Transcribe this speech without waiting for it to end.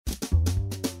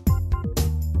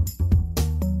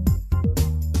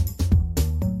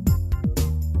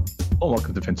Hello,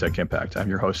 welcome to FinTech Impact. I'm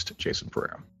your host, Jason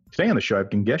Pereira. Today on the show, I have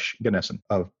Gengesh Ganesan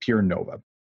of PureNova.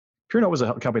 PureNova is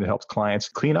a company that helps clients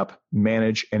clean up,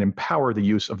 manage, and empower the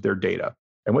use of their data.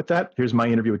 And with that, here's my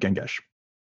interview with Gengesh.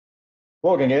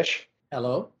 Hello, Gengesh.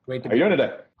 Hello. Great to be here. How are you doing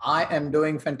today? I am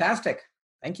doing fantastic.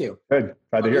 Thank you. Good.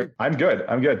 Glad to hear. I'm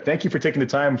good. Thank you for taking the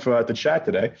time to chat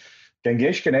today.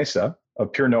 Gengesh Ganesan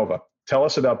of PureNova. Tell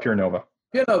us about PureNova.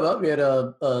 PureNova,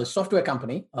 we're a software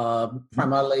company.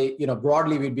 Primarily,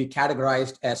 broadly, we'd be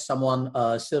categorized as someone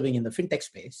serving in the fintech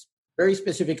space. Very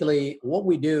specifically, what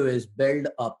we do is build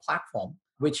a platform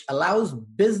which allows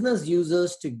business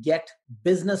users to get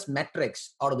business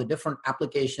metrics out of the different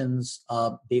applications,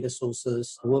 data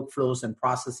sources, workflows, and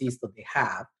processes that they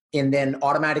have, and then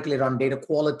automatically run data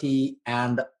quality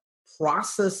and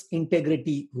process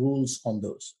integrity rules on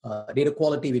those. Data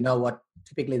quality, we know what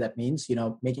typically that means,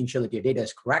 making sure that your data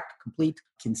is correct, complete,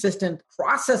 consistent.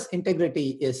 Process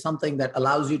integrity is something that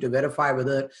allows you to verify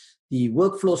whether the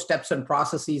workflow steps and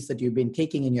processes that you've been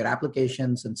taking in your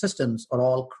applications and systems are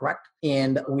all correct.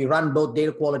 And we run both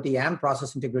data quality and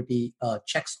process integrity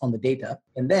checks on the data.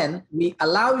 And then we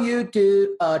allow you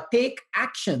to take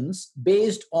actions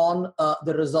based on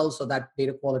the results of that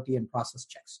data quality and process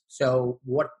checks. So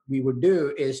what we would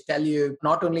do is tell you,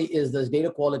 not only is this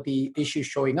data quality issue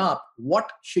showing up,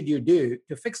 what should you do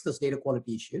to fix this data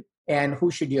quality issue? And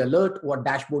who should you alert? What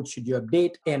dashboard should you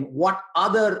update? And what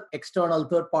other external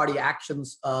third-party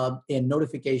actions and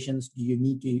notifications do you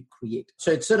need to create?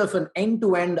 So it's sort of an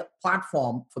end-to-end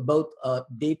platform for both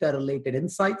data-related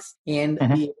insights and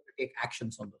being able to take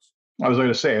actions on those. I was going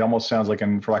to say, it almost sounds like,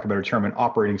 for lack of a better term, an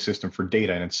operating system for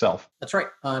data in itself. That's right.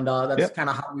 And that's kind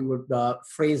of how we would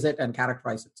phrase it and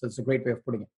characterize it. So it's a great way of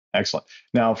putting it. Excellent.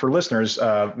 Now, for listeners,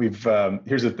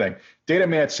 here's the thing. Data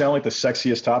may not sound like the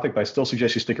sexiest topic, but I still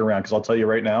suggest you stick around because I'll tell you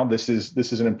right now, this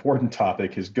is an important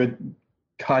topic. Is good,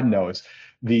 God knows,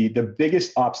 the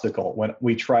biggest obstacle when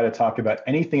we try to talk about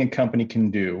anything a company can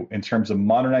do in terms of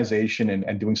modernization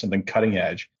and doing something cutting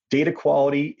edge. Data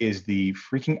quality is the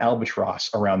freaking albatross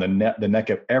around the neck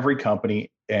of every company,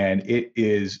 and it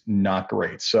is not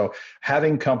great. So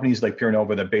having companies like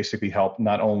PureNova that basically help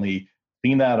not only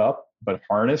clean that up, but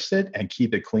harness it and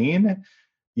keep it clean.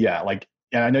 And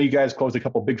I know you guys closed a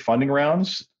couple of big funding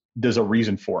rounds. There's a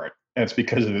reason for it. And it's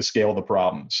because of the scale of the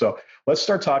problem. So let's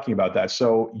start talking about that.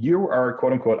 So you are,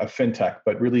 quote unquote, a fintech,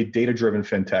 but really data-driven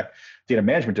fintech, data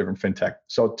management-driven fintech.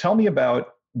 So tell me about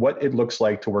what it looks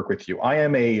like to work with you. I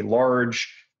am a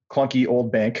large, clunky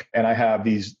old bank, and I have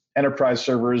these enterprise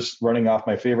servers running off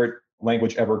my favorite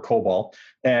language ever, COBOL.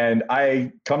 And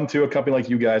I come to a company like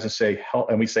you guys and say,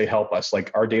 help, and we say, help us. Like,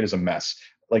 our data's a mess.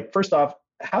 Like, first off,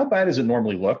 how bad does it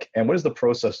normally look? And what does the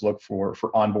process look for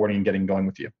onboarding and getting going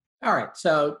with you? All right.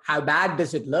 So how bad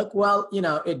does it look? Well,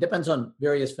 it depends on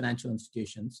various financial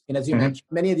institutions. And as you mentioned,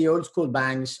 many of the old school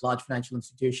banks, large financial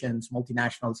institutions,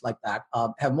 multinationals like that,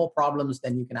 have more problems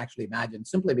than you can actually imagine,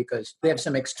 simply because they have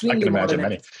some extremely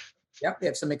modern. Yeah, they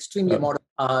have some extremely modern,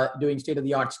 doing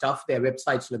state-of-the-art stuff. Their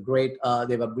websites look great.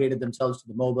 They've upgraded themselves to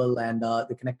the mobile and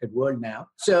the connected world now.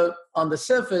 So on the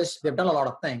surface, they've done a lot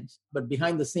of things. But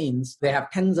behind the scenes, they have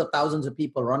tens of thousands of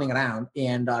people running around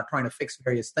and trying to fix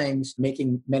various things,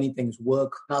 making many things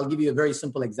work. And I'll give you a very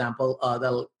simple example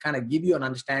that'll kind of give you an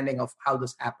understanding of how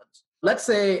this happens. Let's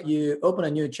say you open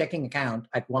a new checking account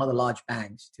at one of the large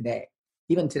banks today.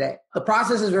 Even today, the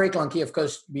process is very clunky. Of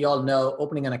course, we all know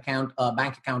opening an account, a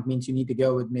bank account, means you need to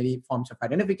go with many forms of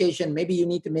identification. Maybe you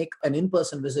need to make an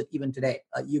in-person visit even today.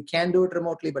 You can do it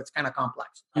remotely, but it's kind of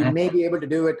complex. You may be able to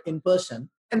do it in person.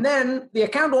 And then the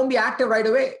account won't be active right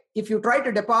away. If you try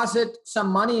to deposit some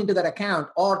money into that account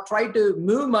or try to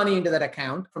move money into that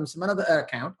account from some other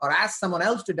account or ask someone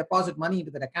else to deposit money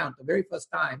into that account the very first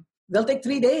time, they'll take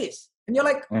 3 days. And you're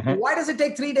like, why does it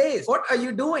take 3 days? What are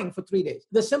you doing for 3 days?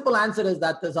 The simple answer is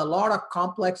that there's a lot of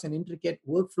complex and intricate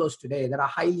workflows today that are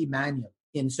highly manual.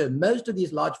 And so most of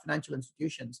these large financial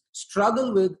institutions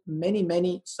struggle with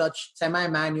many such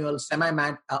semi-manual,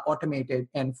 semi-automated,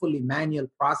 and fully manual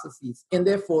processes. And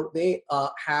therefore, they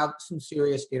have some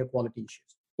serious data quality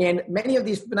issues. And many of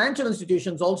these financial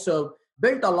institutions also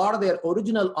built a lot of their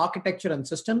original architecture and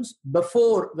systems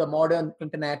before the modern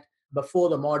internet, before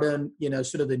the modern,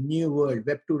 sort of the new world,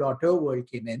 Web 2.0 world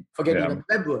came in, forget even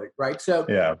web world, right? So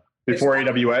before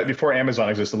AWS, before Amazon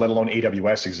existed, let alone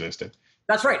AWS existed.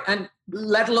 That's right. And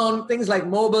let alone things like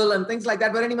mobile and things like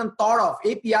that weren't even thought of.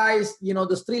 APIs,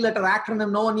 this 3-letter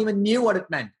acronym, no one even knew what it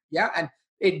meant. Yeah. And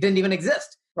it didn't even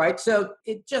exist. Right. So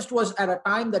it just was at a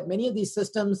time that many of these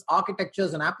systems,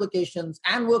 architectures and applications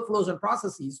and workflows and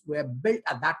processes were built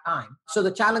at that time. So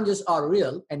the challenges are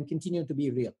real and continue to be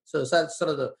real. So that's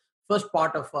sort of the first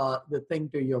part of the thing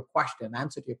to your question,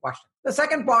 answer to your question. The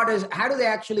second part is how do they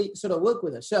actually sort of work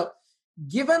with us? So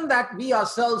given that we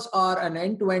ourselves are an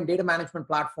end-to-end data management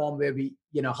platform where we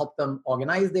help them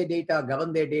organize their data,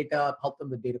 govern their data, help them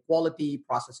with data quality,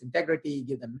 process integrity,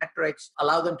 give them metrics,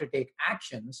 allow them to take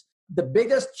actions, the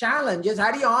biggest challenge is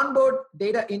how do you onboard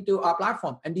data into our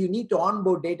platform? And do you need to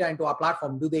onboard data into our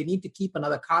platform? Do they need to keep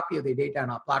another copy of their data in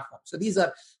our platform? So these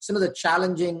are some of the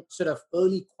challenging sort of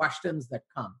early questions that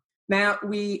come. Now,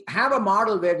 we have a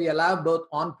model where we allow both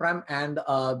on-prem and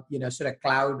sort of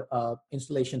cloud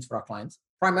installations for our clients,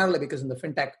 primarily because in the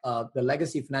fintech, the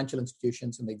legacy financial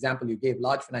institutions, in the example you gave,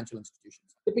 large financial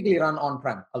institutions, typically run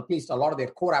on-prem. At least a lot of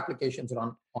their core applications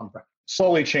are on-prem.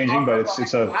 Slowly changing, but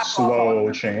it's a slow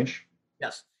change.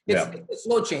 Yes, it's a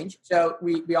slow change. So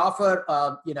we offer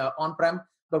on-prem,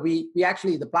 but we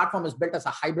actually, the platform is built as a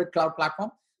hybrid cloud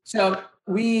platform. So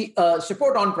we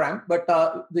support on-prem, but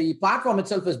the platform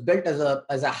itself is built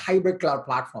as a hybrid cloud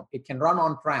platform. It can run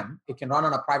on-prem, it can run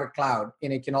on a private cloud,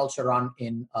 and it can also run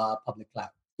in public cloud.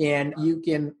 And you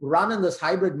can run in this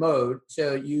hybrid mode.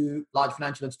 So you, large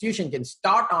financial institution, can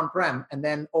start on-prem, and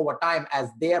then over time, as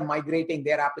they are migrating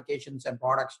their applications and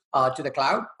products to the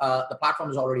cloud, the platform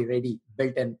is already ready,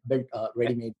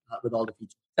 ready-made with all the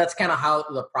features. That's kind of how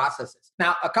the process is.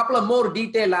 Now, a couple of more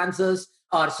detailed answers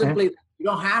are simply you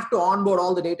don't have to onboard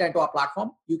all the data into our platform.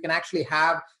 You can actually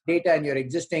have data in your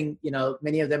existing,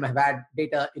 many of them have had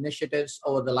data initiatives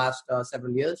over the last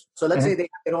several years. So let's say they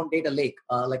have their own data lake,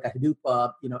 like a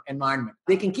Hadoop, environment.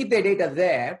 They can keep their data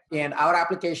there, and our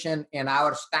application and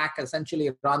our stack essentially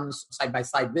runs side by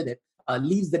side with it,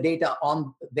 leaves the data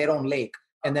on their own lake,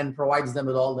 and then provides them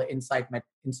with all the insights,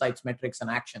 metrics,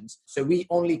 and actions. So we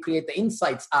only create the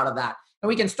insights out of that. And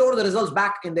we can store the results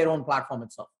back in their own platform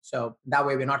itself. So that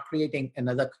way we're not creating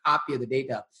another copy of the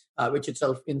data, which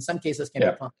itself in some cases can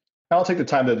be fun. I'll take the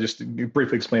time to just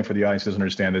briefly explain for the audience who doesn't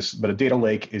understand this, but a data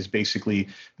lake is basically,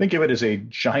 think of it as a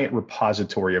giant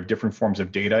repository of different forms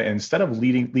of data. And instead of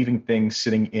leaving things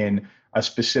sitting in a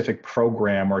specific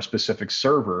program or a specific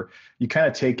server, you kind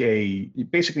of take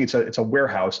basically it's a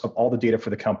warehouse of all the data for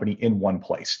the company in one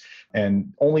place.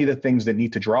 And only the things that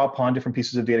need to draw upon different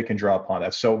pieces of data can draw upon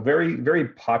that. So very, very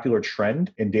popular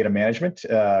trend in data management.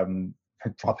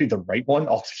 Probably the right one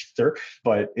altogether,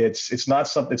 but it's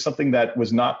something that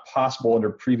was not possible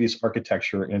under previous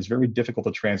architecture, and it's very difficult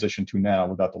to transition to now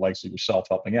without the likes of yourself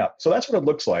helping out. So that's what it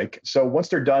looks like. So once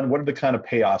they're done, what are the kind of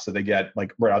payoffs that they get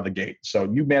like right out of the gate?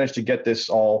 So you managed to get this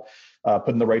all put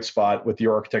in the right spot with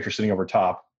your architecture sitting over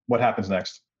top. What happens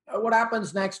next? What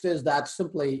happens next is that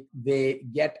simply they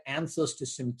get answers to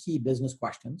some key business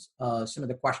questions. Some of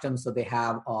the questions that they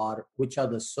have are, which are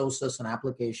the sources and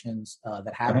applications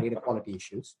that have data quality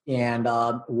issues? And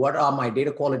what are my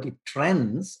data quality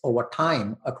trends over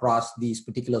time across these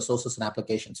particular sources and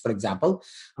applications? For example,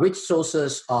 which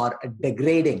sources are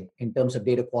degrading in terms of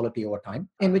data quality over time,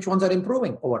 and which ones are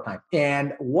improving over time?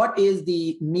 And what is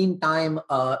the mean time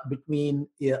between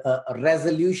a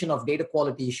resolution of data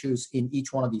quality issues in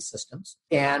each one of these systems,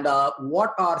 and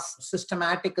what are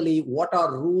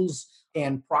rules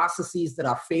and processes that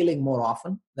are failing more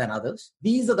often than others.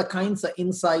 These are the kinds of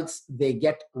insights they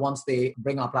get once they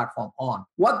bring our platform on.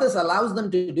 What this allows them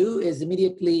to do is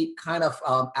immediately kind of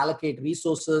allocate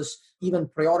resources, even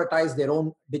prioritize their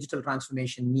own digital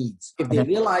transformation needs. If they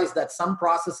realize that some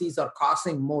processes are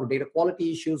causing more data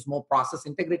quality issues, more process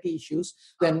integrity issues,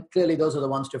 then clearly those are the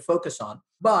ones to focus on.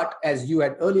 But as you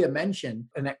had earlier mentioned,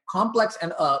 a complex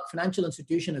and financial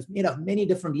institution is made of many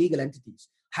different legal entities,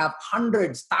 have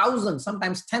hundreds, thousands,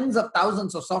 sometimes tens of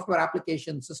thousands of software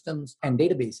application systems and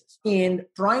databases. And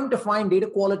trying to find data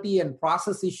quality and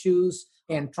process issues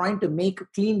and trying to make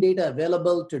clean data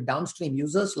available to downstream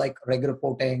users like reg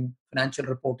reporting, financial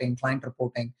reporting, client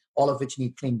reporting, all of which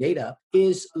need clean data,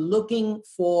 is looking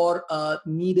for a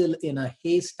needle in a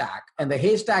haystack. And the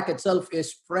haystack itself is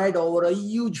spread over a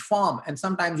huge farm. And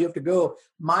sometimes you have to go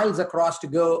miles across to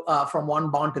go from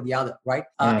one barn to the other, right?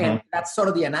 And that's sort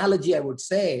of the analogy I would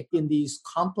say in these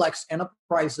complex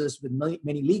enterprises with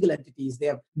many legal entities. They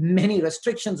have many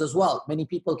restrictions as well. Many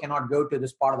people cannot go to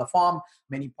this part of the farm.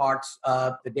 Many parts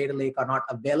of the data lake are not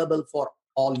available for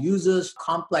all users.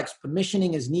 Complex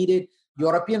permissioning is needed.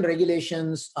 European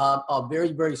regulations are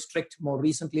very, very strict more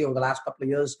recently over the last couple of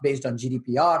years based on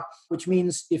GDPR, which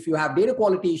means if you have data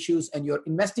quality issues and you're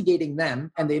investigating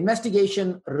them and the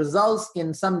investigation results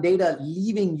in some data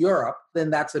leaving Europe, then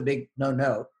that's a big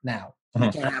no-no now.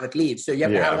 You can't have it leave. So you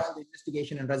have to have all the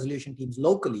investigation and resolution teams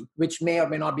locally, which may or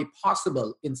may not be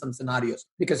possible in some scenarios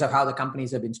because of how the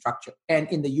companies have been structured. And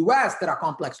in the US, there are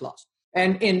complex laws.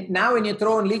 And now when you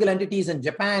throw in legal entities in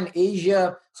Japan,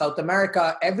 Asia, South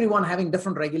America, everyone having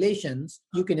different regulations,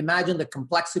 you can imagine the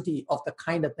complexity of the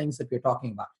kind of things that we're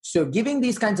talking about. So giving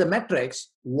these kinds of metrics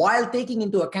while taking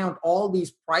into account all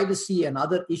these privacy and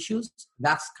other issues,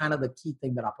 that's kind of the key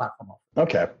thing that our platform offers.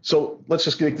 Okay. So let's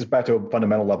just get this back to a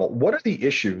fundamental level. What are the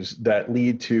issues that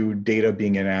lead to data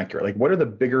being inaccurate? Like, what are the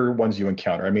bigger ones you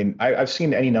encounter? I mean, I've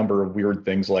seen any number of weird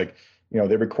things like,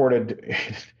 they recorded...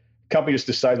 company just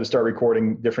decides to start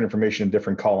recording different information in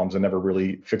different columns and never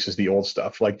really fixes the old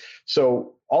stuff. Like,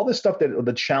 so all this stuff, that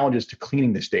the challenges to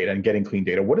cleaning this data and getting clean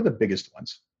data, what are the biggest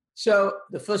ones? So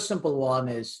the first simple one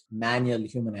is manual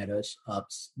human errors.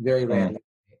 Very rarely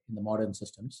in the modern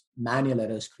systems, manual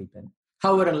errors creep in.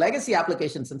 However, in legacy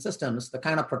applications and systems, the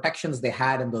kind of protections they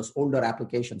had in those older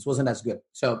applications wasn't as good.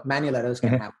 So manual errors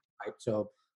can happen, right? So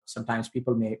sometimes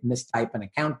people may mistype an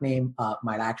account name,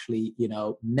 might actually,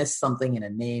 miss something in a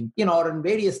name, or in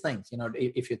various things.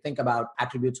 If you think about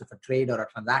attributes of a trade or a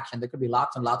transaction, there could be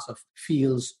lots and lots of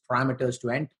fields, parameters to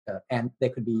enter, and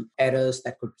there could be errors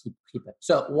that could keep it.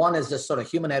 So one is just sort of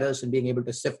human errors and being able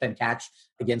to sift and catch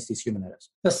against these human errors.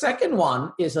 The second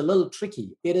one is a little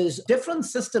tricky. It is different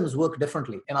systems work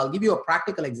differently. And I'll give you a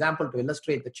practical example to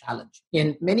illustrate the challenge.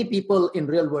 Many people in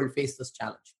real world face this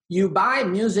challenge. You buy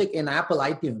music in Apple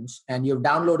iTunes and you've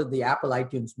downloaded the Apple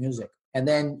iTunes music, and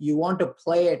then you want to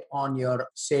play it on your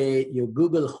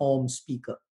Google Home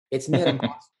speaker. It's near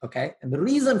impossible, okay? And the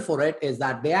reason for it is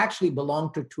that they actually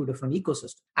belong to two different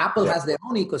ecosystems. Apple has their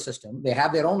own ecosystem. They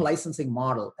have their own licensing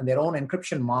model and their own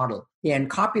encryption model and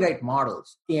copyright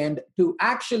models. And to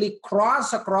actually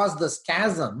cross across this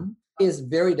chasm is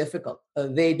very difficult.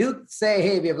 They do say,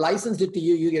 hey, we have licensed it to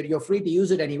you. You're free to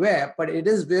use it anywhere, but it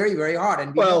is very, very hard.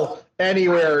 And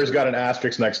anywhere has got an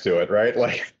asterisk next to it, right?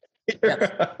 Like,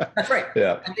 yes, that's right.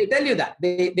 Yeah. And they tell you that.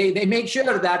 They make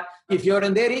sure that if you're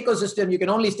in their ecosystem, you can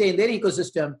only stay in their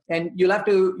ecosystem, and you'll have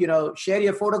to, share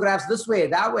your photographs this way,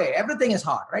 that way. Everything is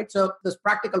hard, right? So this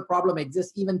practical problem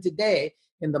exists even today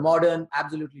in the modern,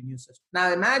 absolutely new system.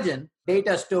 Now imagine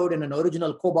data stored in an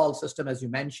original COBOL system, as you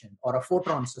mentioned, or a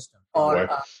Fortran system, or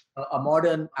a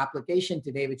modern application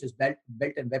today, which is built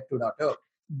in Web 2.0.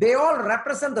 They all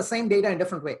represent the same data in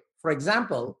different way. For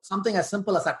example, something as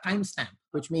simple as a timestamp,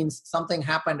 which means something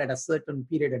happened at a certain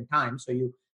period in time. So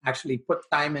you actually put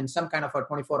time in some kind of a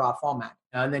 24-hour format,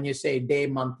 and then you say day,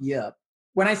 month, year.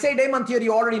 When I say day, month, year,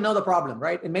 you already know the problem,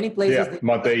 right? In many places,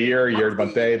 month, day, year,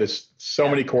 month, day. There's so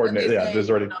many coordinates. There's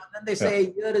already. Then they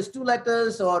say year is 2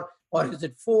 letters, or is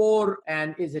it 4?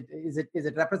 And is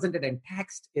it represented in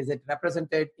text? Is it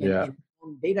represented in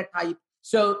data type?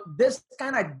 So this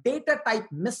kind of data type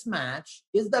mismatch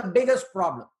is the biggest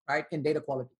problem, right, in data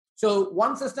quality. So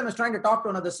one system is trying to talk to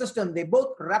another system. They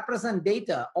both represent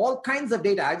data, all kinds of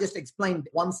data. I just explained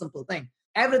one simple thing.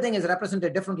 Everything is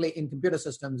represented differently in computer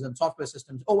systems and software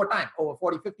systems over time, over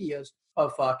 40, 50 years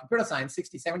of computer science,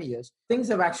 60, 70 years. Things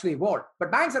have actually evolved.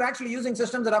 But banks are actually using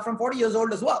systems that are from 40 years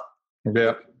old as well.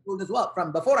 Yeah. Old as well.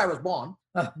 From before I was born,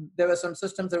 there were some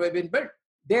systems that were being built.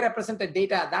 They represented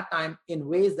data at that time in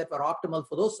ways that were optimal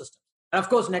for those systems. And of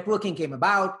course, networking came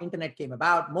about, internet came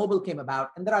about, mobile came about,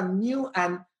 and there are new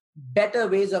and better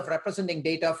ways of representing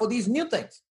data for these new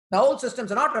things. The old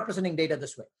systems are not representing data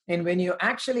this way. And when you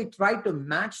actually try to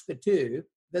match the two,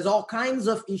 there's all kinds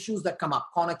of issues that come up,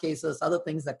 corner cases, other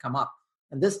things that come up.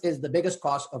 And this is the biggest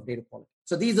cause of data quality.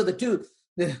 So these are the two.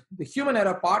 The human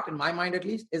error part, in my mind at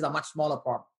least, is a much smaller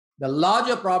problem. The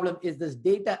larger problem is this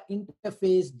data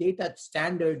interface, data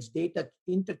standards, data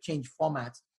interchange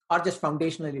formats are just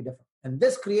foundationally different. And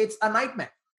this creates a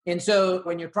nightmare. And so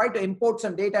when you try to import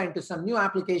some data into some new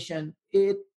application,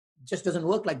 it just doesn't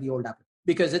work like the old application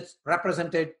because it's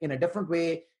represented in a different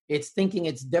way. It's thinking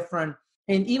it's different.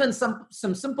 And even some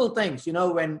simple things,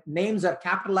 when names are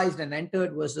capitalized and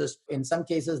entered versus in some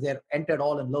cases they're entered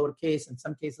all in lowercase, in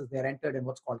some cases they're entered in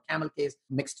what's called camel case,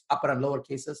 mixed upper and lower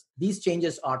cases. These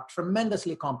changes are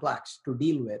tremendously complex to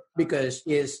deal with because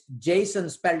is Jason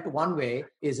spelt one way?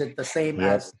 Is it the same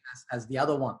as the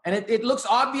other one? And it looks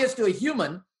obvious to a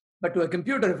human, but to a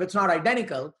computer, if it's not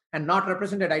identical and not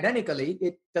represented identically,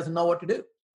 it doesn't know what to do.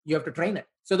 You have to train it.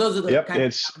 So those are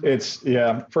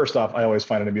the First off, I always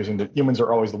find it amusing that humans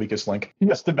are always the weakest link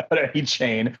just about any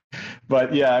chain.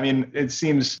 But yeah, I mean, it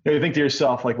seems you think to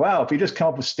yourself like, wow, if you just come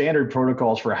up with standard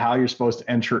protocols for how you're supposed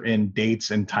to enter in dates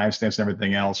and timestamps and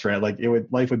everything else, right? Like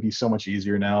life would be so much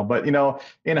easier now. But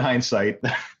in hindsight,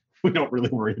 we don't really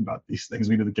worry about these things.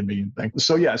 We do the convenient thing.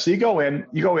 So yeah, so you go in,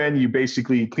 you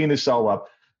basically clean this all up.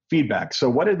 Feedback. So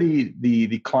what are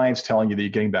the clients telling you that you're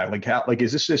getting back? Like how, like,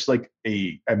 is this just like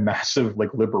a massive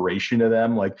like liberation to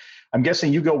them? Like, I'm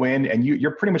guessing you go in and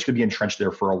you're pretty much going to be entrenched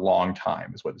there for a long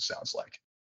time is what it sounds like.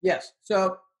 Yes.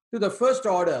 So to the first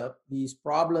order, these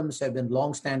problems have been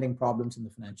long-standing problems in the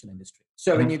financial industry.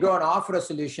 So when you go and offer a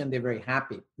solution, they're very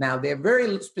happy. Now, they're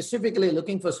very specifically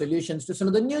looking for solutions to some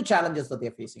of the new challenges that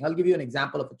they're facing. I'll give you an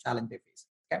example of a challenge they're facing.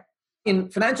 Okay. In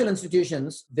financial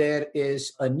institutions, there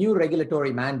is a new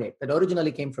regulatory mandate that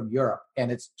originally came from Europe,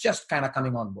 and it's just kind of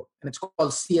coming on board. And it's called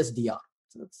CSDR.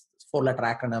 So it's a four-letter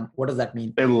acronym. What does that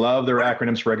mean? They love their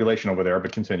acronyms for regulation over there,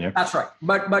 but continue. That's right.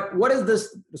 But what is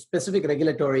this specific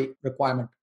regulatory requirement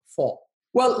for?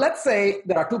 Well, let's say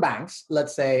there are two banks.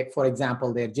 Let's say, for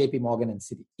example, they're JP Morgan and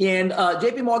Citi. And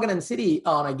JP Morgan and Citi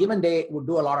on a given day would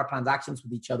do a lot of transactions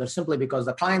with each other simply because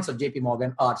the clients of JP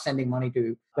Morgan are sending money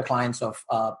to the clients of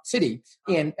Citi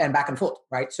and back and forth,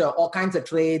 right? So all kinds of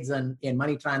trades and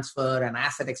money transfer and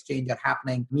asset exchange are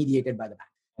happening mediated by the bank.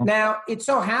 Now, it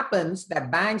so happens that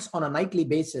banks on a nightly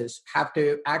basis have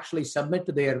to actually submit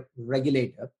to their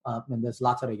regulator, and there's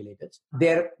lots of regulators,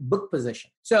 their book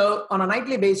position. So on a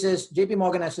nightly basis, JP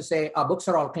Morgan has to say, our books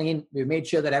are all clean. We've made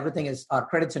sure that everything is, our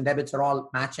credits and debits are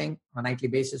all matching on a nightly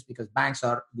basis because banks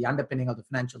are the underpinning of the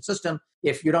financial system.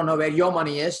 If you don't know where your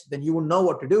money is, then you won't know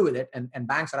what to do with it. And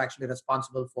banks are actually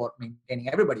responsible for maintaining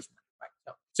everybody's money,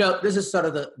 right? So this is sort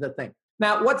of the thing.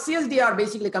 Now, what CSDR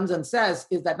basically comes and says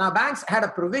is that now banks had a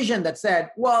provision that said,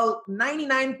 well,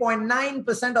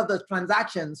 99.9% of the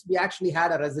transactions, we actually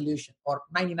had a resolution, or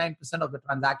 99% of the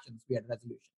transactions, we had a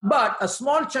resolution. But a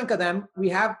small chunk of them, we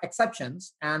have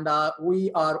exceptions, and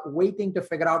we are waiting to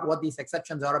figure out what these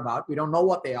exceptions are about. We don't know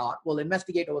what they are. We'll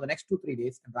investigate over the next 2-3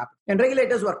 days and wrap it. And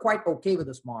regulators were quite okay with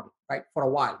this model, right, for a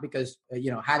while, because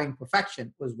having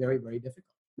perfection was very, very difficult.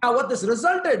 Now, what this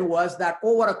resulted was that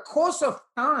over a course of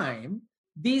time,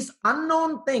 these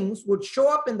unknown things would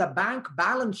show up in the bank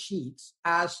balance sheets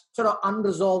as sort of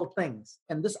unresolved things.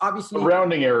 And this obviously... A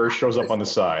rounding error shows up on the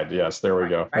side. Yes, there we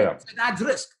go. Right? Yeah. So it adds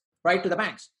risk, right, to the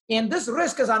banks. And this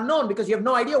risk is unknown because you have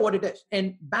no idea what it is.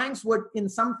 And banks would, in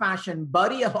some fashion,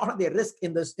 bury a lot of their risk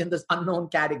in this unknown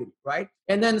category, right?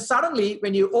 And then suddenly,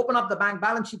 when you open up the bank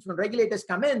balance sheets, when regulators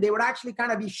come in, they would actually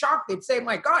kind of be shocked. They'd say,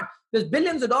 my God, there's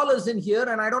billions of dollars in here,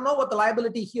 and I don't know what the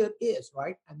liability here is,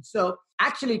 right? And so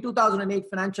actually, 2008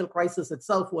 financial crisis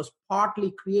itself was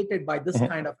partly created by this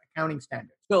kind of accounting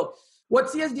standard. So what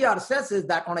CSDR says is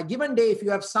that on a given day, if you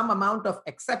have some amount of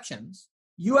exceptions,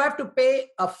 you have to pay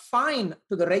a fine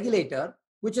to the regulator,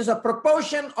 which is a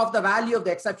proportion of the value of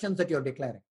the exceptions that you're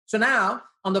declaring. So now,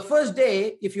 on the first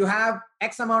day, if you have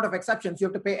X amount of exceptions, you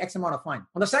have to pay X amount of fine.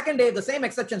 On the second day, if the same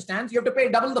exception stands, you have to pay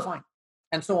double the fine,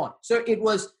 and so on. So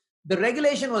the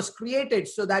regulation was created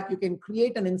so that you can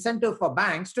create an incentive for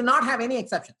banks to not have any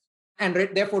exceptions and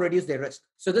therefore reduce their risk.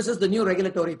 So this is the new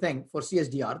regulatory thing for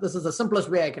CSDR. This is the simplest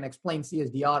way I can explain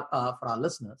CSDR for our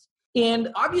listeners. And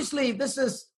obviously, this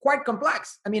is quite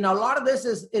complex. I mean, a lot of this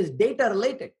is data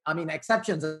related. I mean,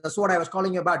 exceptions, that's what I was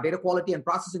calling you about, data quality and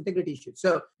process integrity issues.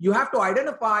 So you have to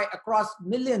identify across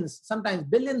millions, sometimes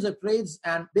billions of trades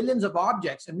and billions of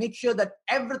objects and make sure that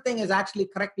everything is actually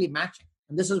correctly matching.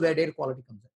 And this is where data quality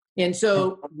comes in. And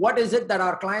so what is it that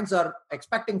our clients are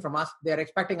expecting from us? They're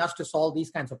expecting us to solve these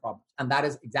kinds of problems. And that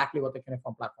is exactly what the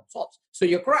Cuneiform platform solves. So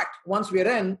you're correct. Once we're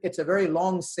in, it's a very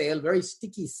long sale, very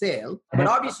sticky sale. But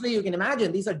obviously, you can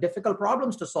imagine these are difficult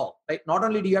problems to solve, right? Not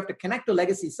only do you have to connect to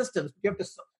legacy systems, but you have to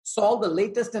solve the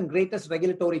latest and greatest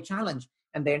regulatory challenge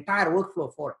and the entire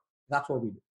workflow for it. That's what we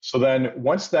do. So then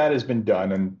once that has been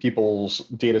done and people's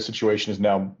data situation is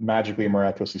now magically and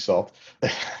miraculously solved.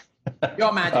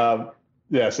 Your magic.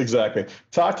 Yes, exactly.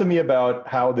 Talk to me about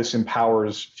how this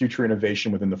empowers future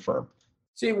innovation within the firm.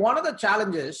 See, one of the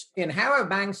challenges in how have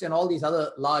banks and all these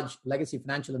other large legacy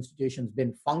financial institutions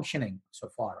been functioning so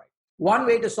far, right? One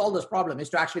way to solve this problem is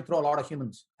to actually throw a lot of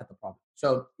humans at the problem.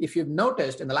 So if you've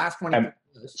noticed in the last 20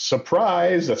 years...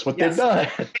 Surprise, that's what they've done.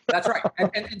 That's right.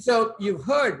 And so you've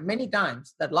heard many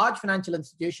times that large financial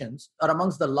institutions are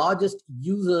amongst the largest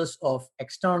users of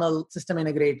external system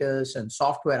integrators and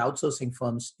software outsourcing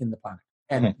firms in the planet.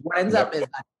 And what ends up is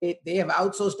that they have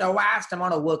outsourced a vast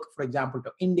amount of work, for example,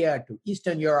 to India, to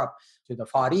Eastern Europe, to the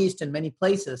Far East, and many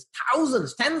places,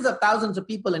 thousands, tens of thousands of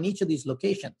people in each of these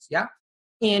locations. Yeah.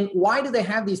 And why do they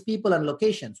have these people and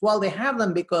locations? Well, they have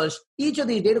them because each of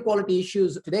these data quality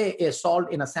issues today is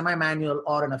solved in a semi-manual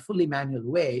or in a fully manual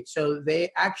way. So they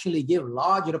actually give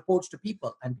large reports to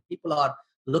people, and people are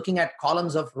looking at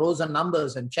columns of rows and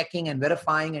numbers and checking and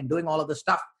verifying and doing all of this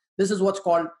stuff. This is what's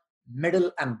called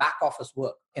middle and back office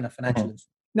work in a financial institution.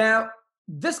 Now,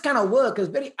 this kind of work is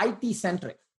very IT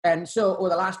centric. And so over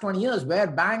the last 20 years, where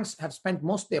banks have spent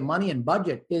most of their money and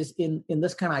budget is in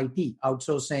this kind of IT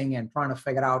outsourcing and trying to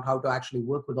figure out how to actually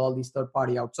work with all these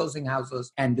third-party outsourcing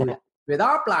houses and do it. With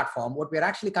our platform, what we're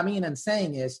actually coming in and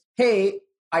saying is, hey,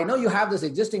 I know you have this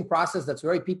existing process that's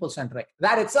very people-centric.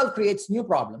 That itself creates new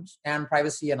problems and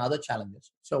privacy and other challenges.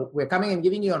 So we're coming and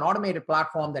giving you an automated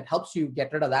platform that helps you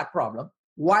get rid of that problem,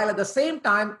 while at the same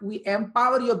time, we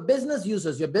empower your business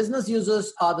users. Your business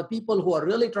users are the people who are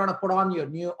really trying to put on your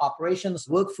new operations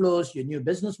workflows, your new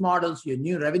business models, your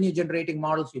new revenue generating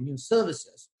models, your new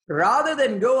services. Rather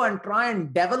than go and try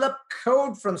and develop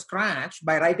code from scratch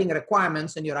by writing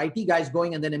requirements and your IT guys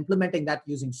going and then implementing that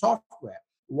using software,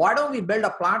 why don't we build a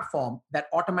platform that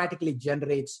automatically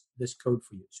generates this code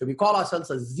for you? So we call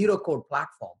ourselves a zero code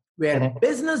platform, where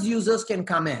business users can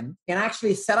come in and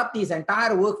actually set up these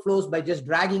entire workflows by just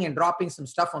dragging and dropping some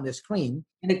stuff on their screen.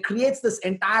 And it creates this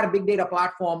entire big data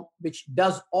platform, which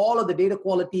does all of the data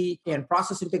quality and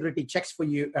process integrity checks for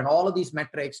you and all of these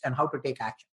metrics and how to take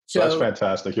action. So that's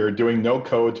fantastic. You're doing no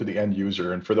code to the end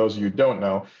user. And for those of you who don't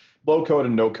know, low code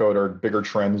and no code are bigger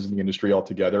trends in the industry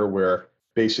altogether, where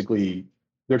basically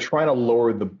they're trying to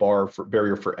lower the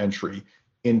barrier for entry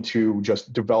into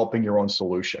just developing your own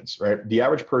solutions, right? The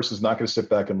average person is not going to sit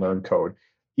back and learn code.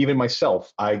 Even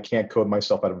myself, I can't code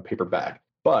myself out of a paper bag,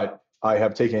 but I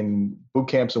have taken boot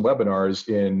camps and webinars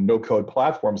in no code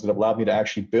platforms that have allowed me to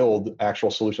actually build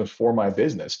actual solutions for my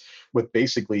business with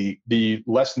basically the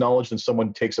less knowledge than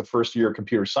someone takes a first year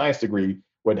computer science degree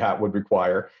would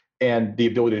require, and the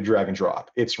ability to drag and drop.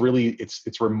 It's really,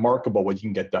 it's remarkable what you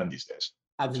can get done these days.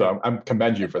 Absolutely. So I'm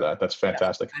commend you for that. That's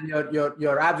fantastic. And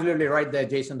you're absolutely right there,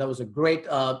 Jason. That was a great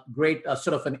sort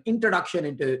of an introduction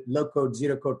into low code,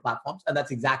 zero code platforms. And that's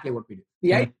exactly what we do.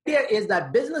 The idea is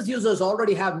that business users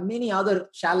already have many other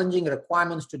challenging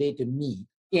requirements today to meet.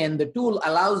 And the tool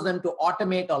allows them to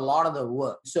automate a lot of the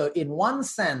work. So in one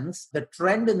sense, the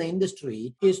trend in the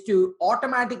industry is to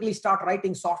automatically start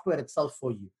writing software itself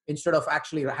for you. Instead of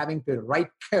actually having to write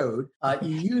code,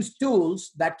 you use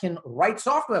tools that can write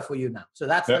software for you now. So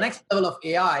that's the next level of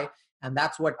AI. And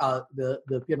that's what the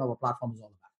PureNova platform is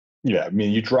all about. Yeah, I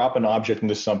mean, you drop an object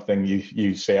into something,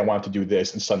 you say, I want to do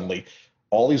this, and suddenly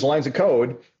all these lines of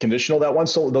code, conditional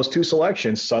those two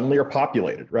selections, suddenly are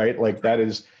populated, right? Like that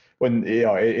is... when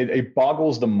it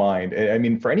boggles the mind. I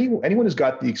mean, for anyone who's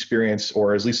got the experience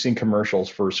or at least seen commercials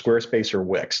for Squarespace or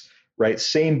Wix, right?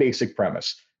 Same basic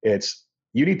premise. It's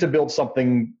you need to build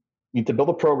something, you need to build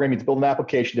a program, you need to build an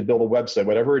application, to build a website,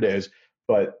 whatever it is.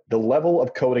 But the level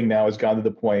of coding now has gone to the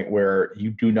point where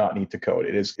you do not need to code.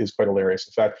 It is quite hilarious.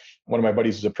 In fact, one of my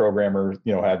buddies is a programmer,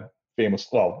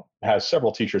 has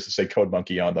several t-shirts that say Code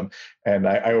Monkey on them. And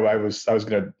I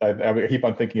keep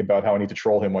on thinking about how I need to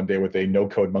troll him one day with a no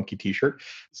Code Monkey t-shirt.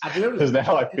 Absolutely. Because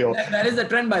now I feel that is a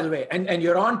trend, by the way. And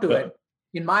you're on to it.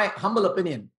 In my humble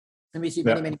opinion, and we see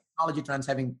many technology trends,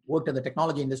 having worked in the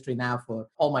technology industry now for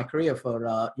all my career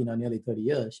for nearly 30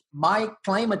 years. My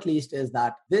claim, at least, is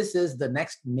that this is the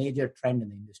next major trend in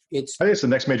the industry. I think it's the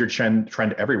next major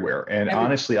trend everywhere. And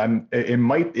honestly, it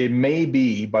may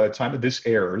be by the time that this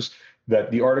airs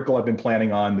that the article I've been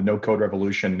planning on, the no code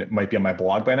revolution, might be on my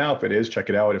blog by now. If it is, check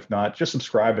it out. If not, just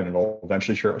subscribe and it'll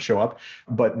eventually show up.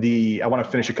 But I want to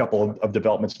finish a couple of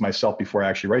developments myself before I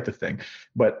actually write the thing.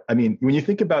 But I mean, when you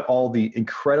think about all the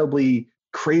incredibly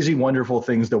crazy, wonderful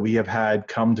things that we have had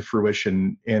come to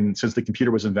fruition since the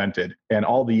computer was invented, and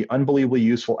all the unbelievably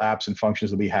useful apps and functions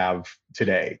that we have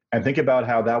today, and think about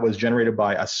how that was generated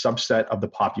by a subset of the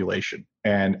population,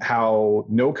 and how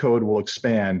no code will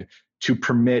expand to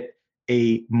permit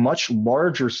a much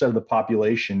larger set of the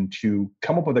population to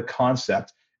come up with a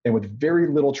concept and with very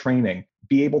little training,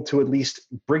 be able to at least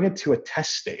bring it to a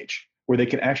test stage where they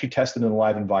can actually test it in a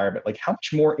live environment. Like, how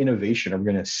much more innovation are we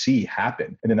going to see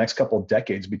happen in the next couple of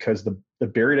decades? Because the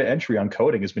barrier to entry on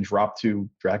coding has been dropped to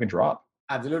drag and drop.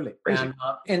 Absolutely.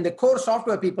 And the core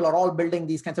software people are all building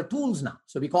these kinds of tools now.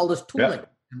 So we call this tooling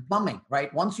and plumbing,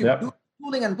 right? Once you do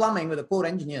tooling and plumbing with the core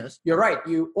engineers, you're right.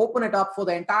 You open it up for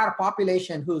the entire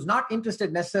population who's not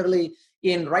interested necessarily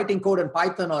in writing code in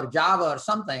Python or Java or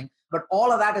something, but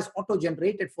all of that is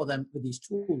auto-generated for them with these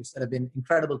tools that have been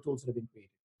incredible tools that have been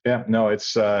created. Yeah, no,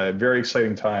 it's a very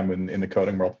exciting time in the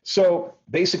coding world. So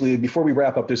basically, before we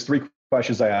wrap up, there's 3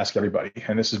 questions I ask everybody,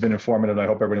 and this has been informative. I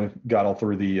hope everyone got all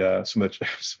through the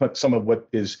some of what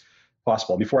is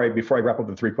possible. Before I wrap up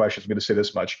the 3 questions, I'm going to say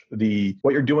this much: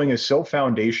 what you're doing is so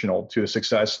foundational to the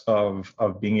success of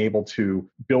being able to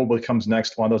build what comes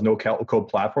next on those no code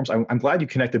platforms. I'm glad you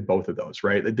connected both of those,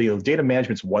 right? The data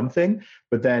management's one thing,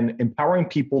 but then empowering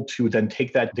people to then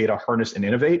take that data, harness, and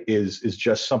innovate is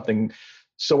just something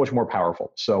so much more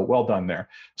powerful. So well done there.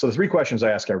 So the three questions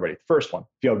I ask everybody. First one,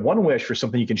 if you had one wish for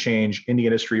something you can change in the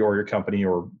industry or your company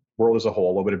or world as a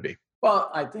whole, what would it be?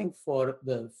 Well, I think for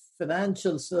the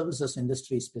financial services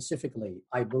industry specifically,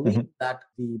 I believe that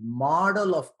the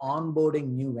model of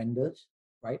onboarding new vendors,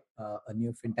 right? A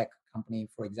new fintech company,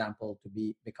 for example,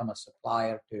 to become a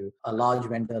supplier to a large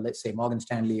vendor, let's say Morgan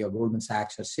Stanley or Goldman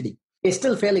Sachs or Citi, is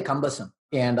still fairly cumbersome.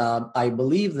 And I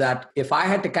believe that if I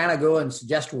had to kind of go and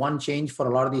suggest one change for a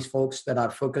lot of these folks that are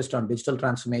focused on digital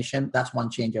transformation, that's one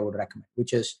change I would recommend,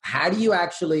 which is how do you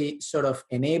actually sort of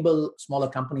enable smaller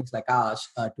companies like ours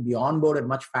to be onboarded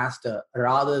much faster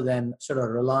rather than sort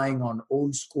of relying on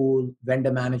old school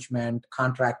vendor management,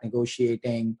 contract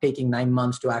negotiating, taking 9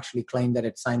 months to actually claim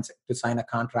that sign a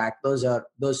contract.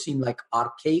 Those seem like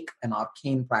archaic and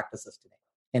arcane practices today.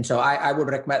 And so I would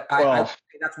recommend, I would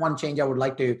say that's one change I would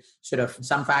like to sort of in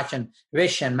some fashion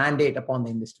wish and mandate upon the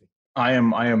industry. I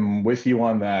am with you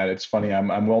on that. It's funny.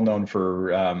 I'm well known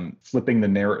for flipping the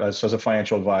narrative. So as a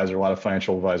financial advisor, a lot of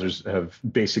financial advisors have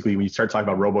basically, when you start talking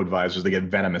about robo advisors, they get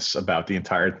venomous about the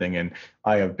entire thing. And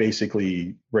I have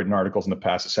basically written articles in the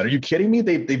past that said, "Are you kidding me?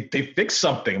 They fixed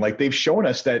something. Like they've shown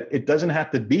us that it doesn't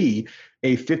have to be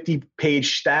a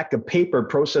 50-page stack of paper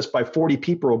processed by 40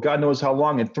 people, or God knows how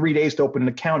long, in 3 days to open an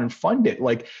account and fund it.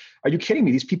 Like, are you kidding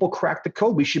me? These people cracked the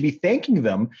code. We should be thanking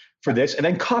them for this and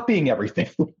then copying everything."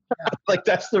 Like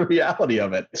that's the reality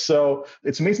of it. So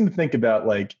it's amazing to think about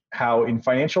like how in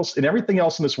financials and everything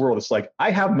else in this world, it's like,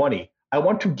 I have money. I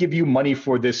want to give you money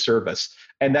for this service.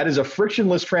 And that is a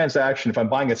frictionless transaction. If I'm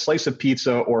buying a slice of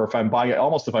pizza or if I'm buying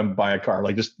a car,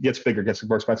 like just gets bigger, gets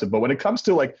more expensive. But when it comes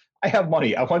to like, I have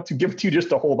money, I want to give it to you just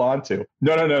to hold on to.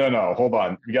 No. Hold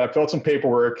on. You got to fill out some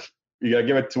paperwork. You got to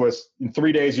give it to us. In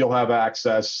 3 days, you'll have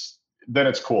access. Then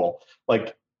it's cool.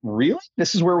 Like, really?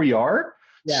 This is where we are?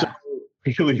 Yeah. So,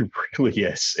 really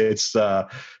is. It's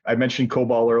I mentioned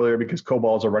COBOL earlier because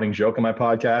COBOL is a running joke on my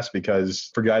podcast, because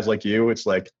for guys like you, it's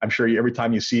like, I'm sure every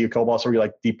time you see a COBOL story, you're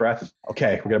like, deep breath.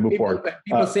 Okay, we're going to move forward.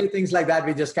 People say things like that.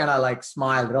 We just kind of like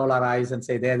smile, roll our eyes and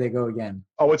say, there they go again.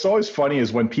 Oh, it's always funny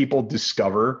is when people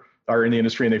are in the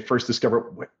industry and they first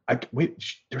discover, wait,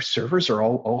 their servers are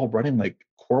all running like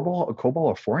COBOL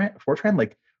or Fortran?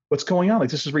 Like, what's going on? Like,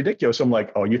 this is ridiculous. I'm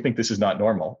like, oh, you think this is not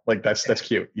normal? Like, that's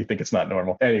cute. You think it's not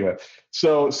normal. Anyway,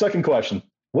 so second question,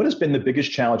 what has been the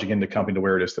biggest challenge in the company to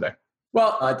where it is today?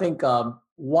 Well, I think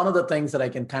one of the things that I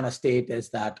can kind of state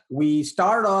is that we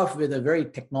started off with a very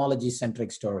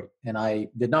technology-centric story. And I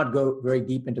did not go very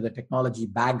deep into the technology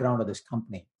background of this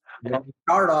company. When we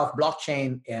started off,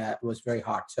 blockchain was very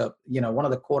hard. So, one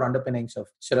of the core underpinnings of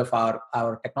sort of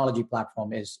our technology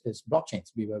platform is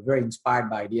blockchains. We were very inspired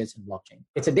by ideas in blockchain.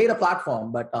 It's a data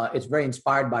platform, but it's very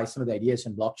inspired by some of the ideas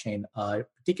in blockchain,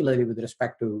 particularly with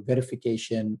respect to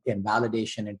verification and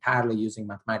validation, entirely using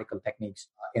mathematical techniques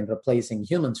in replacing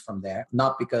humans from there.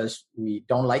 Not because we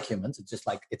don't like humans, it's just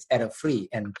like it's error-free.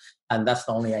 And that's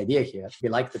the only idea here. We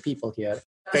like the people here.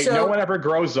 No one ever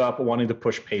grows up wanting to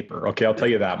push paper. Okay, I'll tell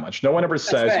you that much. No one ever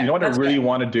says, you know what I really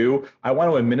want to do? I want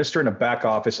to administer in a back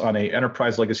office on a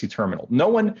enterprise legacy terminal. No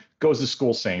one goes to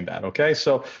school saying that. Okay,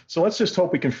 so let's just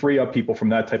hope we can free up people from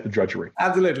that type of drudgery.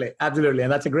 Absolutely.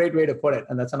 And that's a great way to put it.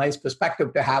 And that's a nice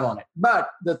perspective to have on it. But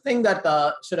the thing that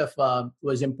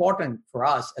was important for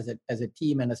us as a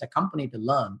team and as a company to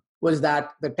learn was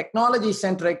that the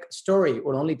technology-centric story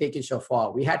would only take you so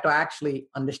far. We had to actually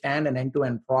understand an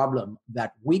end-to-end problem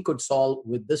that we could solve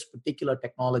with this particular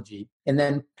technology, and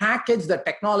then package the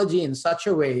technology in such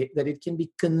a way that it can be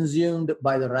consumed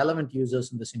by the relevant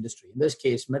users in this industry. In this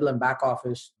case, middle and back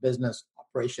office, business,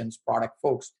 operations, product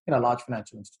folks in a large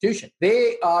financial institution.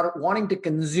 They are wanting to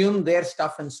consume their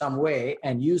stuff in some way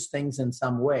and use things in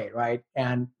some way, right?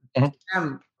 And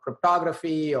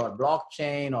cryptography or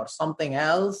blockchain or something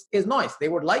else is noise. They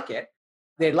would like it.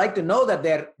 They'd like to know that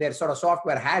their sort of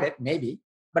software had it, maybe.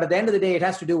 But at the end of the day, it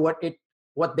has to do what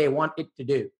they want it to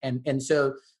do. And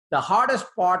so the hardest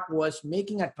part was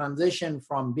making a transition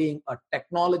from being a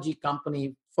technology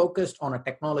company focused on a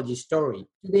technology story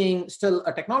to being still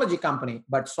a technology company,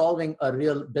 but solving a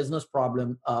real business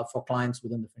problem for clients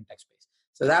within the fintech space.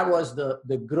 So that was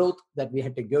the growth that we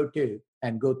had to go to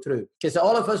and go through. Because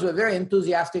all of us were very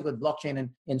enthusiastic with blockchain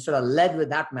and sort of led with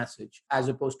that message, as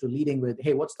opposed to leading with,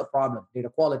 hey, what's the problem? Data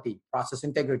quality, process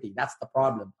integrity, that's the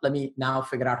problem. Let me now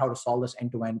figure out how to solve this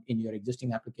end-to-end in your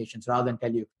existing applications, rather than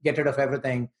tell you, get rid of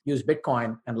everything, use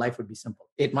Bitcoin, and life would be simple.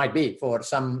 It might be for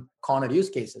some corner use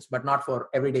cases, but not for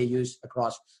everyday use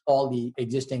across all the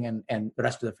existing and the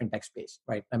rest of the fintech space,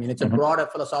 right? I mean, it's a broader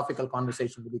philosophical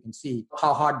conversation, but you can see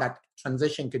how hard that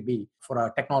transition could be for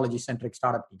a technology-centric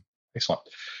startup team. Excellent.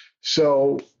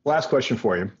 So last question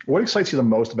for you. What excites you the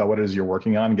most about what it is you're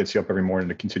working on and gets you up every morning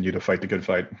to continue to fight the good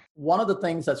fight? One of the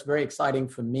things that's very exciting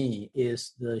for me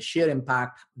is the sheer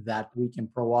impact that we can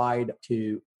provide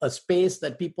to a space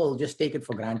that people just take it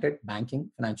for granted,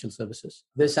 banking, financial services.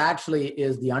 This actually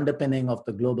is the underpinning of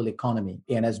the global economy.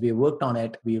 And as we worked on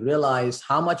it, we realized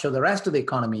how much of the rest of the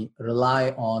economy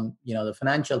rely on, the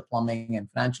financial plumbing and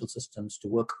financial systems to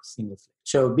work seamlessly.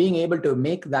 So being able to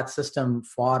make that system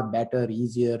far better,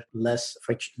 easier, less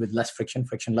friction, with less friction,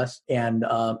 frictionless, and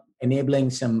enabling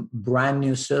some brand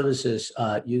new services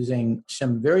using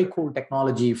some very cool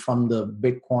technology from the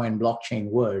Bitcoin blockchain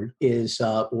world is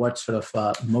what sort of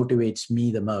motivates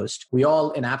me the most. We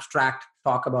all in abstract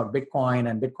talk about Bitcoin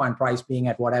and Bitcoin price being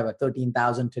at whatever,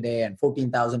 13,000 today and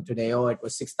 14,000 today. Oh, it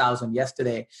was 6,000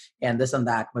 yesterday and this and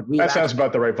that. But that sounds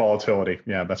about the right volatility.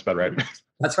 Yeah, that's about right.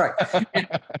 That's right.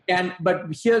 But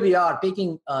here we are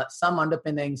taking some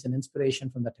underpinnings and inspiration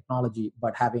from the technology,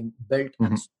 but having built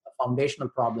a foundational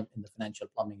problem in the financial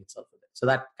plumbing itself with it. So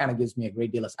that kind of gives me a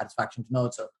great deal of satisfaction to know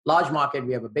it's a large market.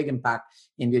 We have a big impact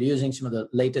and we're using some of the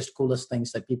latest, coolest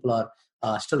things that people are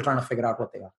still trying to figure out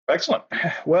what they are. Excellent.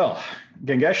 Well,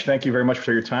 Gangesh, thank you very much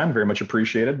for your time. Very much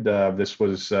appreciated. I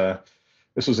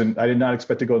did not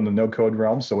expect to go in the no code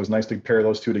realm. So it was nice to pair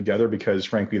those two together because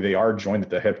frankly, they are joined at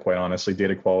the hip, quite honestly,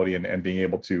 data quality and being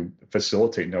able to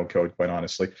facilitate no code, quite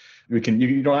honestly. You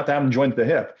don't have to have them joined at the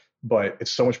hip, but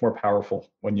it's so much more powerful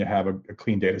when you have a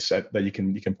clean data set that you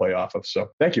can play off of.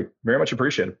 So thank you. Very much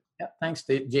appreciated. Yeah, thanks,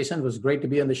 Jason. It was great to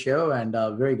be on the show and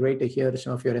very great to hear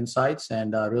some of your insights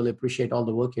and really appreciate all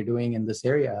the work you're doing in this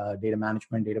area, data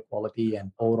management, data quality,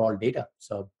 and overall data.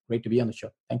 So great to be on the show.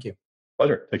 Thank you.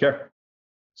 Pleasure. Take care.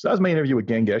 So that was my interview with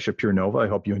Gangesh at PureNova. I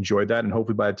hope you enjoyed that. And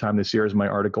hopefully by the time this airs, my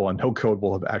article on no code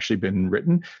will have actually been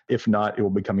written. If not, it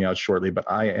will be coming out shortly. But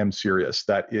I am serious.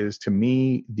 That is, to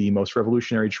me, the most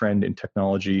revolutionary trend in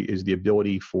technology is the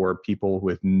ability for people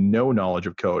with no knowledge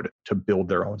of code to build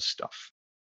their own stuff.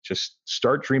 Just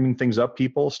start dreaming things up,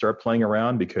 people. Start playing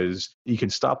around because you can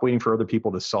stop waiting for other people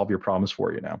to solve your problems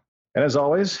for you now. And as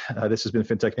always, this has been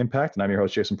FinTech Impact, and I'm your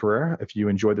host, Jason Pereira. If you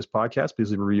enjoyed this podcast,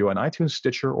 please leave a review on iTunes,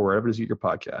 Stitcher, or wherever it is you get your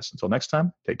podcasts. Until next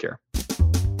time, take care.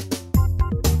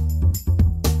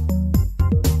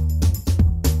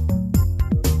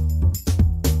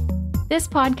 This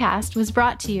podcast was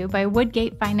brought to you by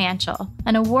Woodgate Financial,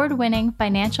 an award-winning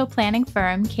financial planning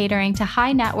firm catering to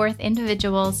high net worth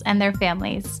individuals and their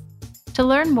families. To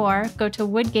learn more, go to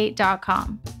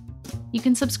woodgate.com. You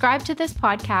can subscribe to this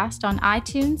podcast on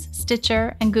iTunes,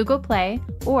 Stitcher, and Google Play,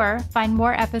 or find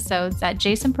more episodes at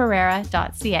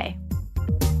jasonpereira.ca.